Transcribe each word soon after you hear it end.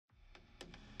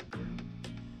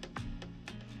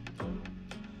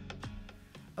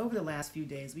Over the last few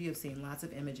days, we have seen lots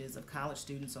of images of college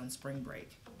students on spring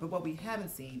break. But what we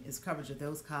haven't seen is coverage of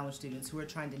those college students who are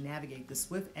trying to navigate the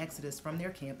swift exodus from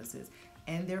their campuses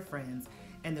and their friends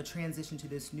and the transition to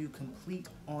this new complete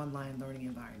online learning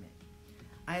environment.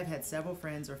 I have had several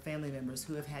friends or family members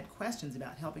who have had questions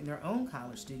about helping their own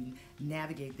college student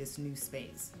navigate this new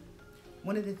space.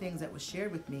 One of the things that was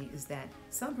shared with me is that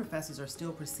some professors are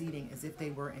still proceeding as if they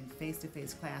were in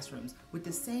face-to-face classrooms with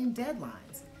the same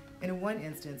deadlines. And in one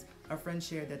instance, a friend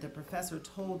shared that the professor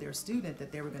told their student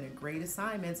that they were going to grade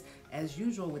assignments as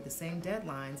usual with the same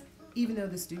deadlines, even though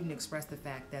the student expressed the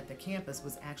fact that the campus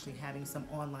was actually having some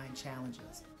online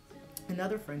challenges.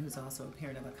 Another friend, who's also a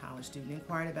parent of a college student,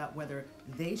 inquired about whether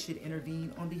they should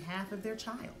intervene on behalf of their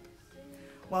child.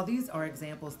 While these are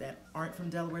examples that aren't from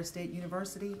Delaware State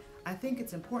University, I think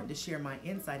it's important to share my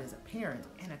insight as a parent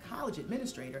and a college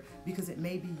administrator because it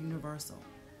may be universal.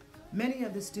 Many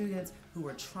of the students who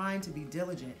are trying to be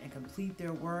diligent and complete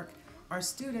their work are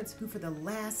students who for the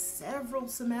last several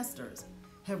semesters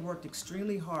have worked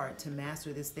extremely hard to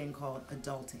master this thing called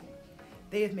adulting.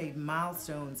 They have made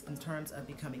milestones in terms of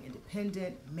becoming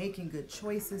independent, making good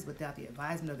choices without the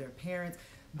advisement of their parents,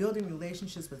 building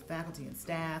relationships with faculty and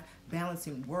staff,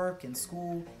 balancing work and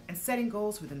school, and setting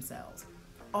goals for themselves,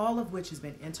 all of which has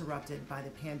been interrupted by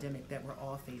the pandemic that we're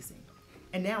all facing.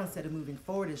 And now, instead of moving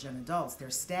forward as young adults, they're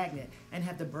stagnant and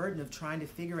have the burden of trying to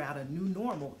figure out a new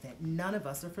normal that none of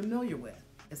us are familiar with.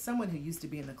 As someone who used to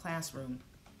be in the classroom,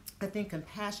 I think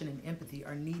compassion and empathy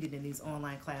are needed in these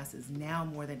online classes now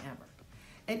more than ever.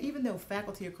 And even though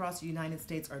faculty across the United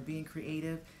States are being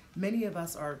creative, many of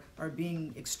us are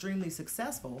being extremely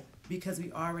successful because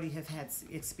we already have had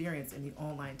experience in the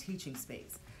online teaching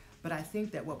space. But I think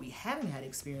that what we haven't had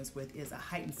experience with is a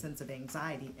heightened sense of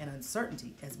anxiety and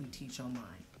uncertainty as we teach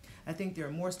online. I think there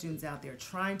are more students out there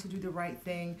trying to do the right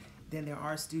thing than there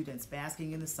are students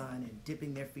basking in the sun and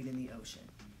dipping their feet in the ocean.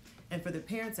 And for the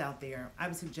parents out there, I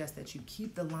would suggest that you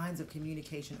keep the lines of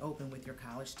communication open with your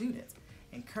college students.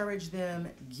 Encourage them,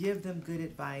 give them good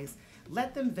advice,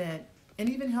 let them vent, and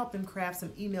even help them craft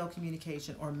some email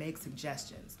communication or make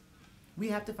suggestions. We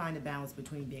have to find a balance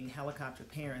between being helicopter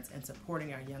parents and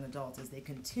supporting our young adults as they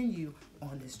continue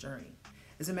on this journey.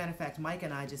 As a matter of fact, Mike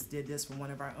and I just did this for one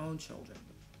of our own children.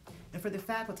 And for the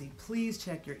faculty, please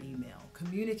check your email,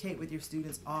 communicate with your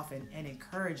students often, and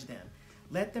encourage them.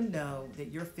 Let them know that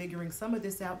you're figuring some of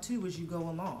this out too as you go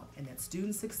along, and that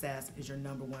student success is your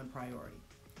 #1 priority.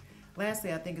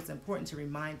 Lastly, I think it's important to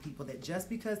remind people that just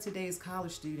because today's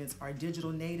college students are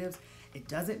digital natives, it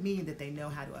doesn't mean that they know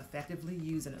how to effectively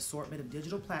use an assortment of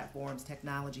digital platforms,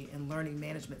 technology, and learning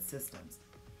management systems.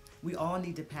 We all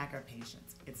need to pack our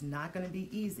patience. It's not going to be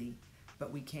easy,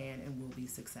 but we can and will be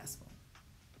successful.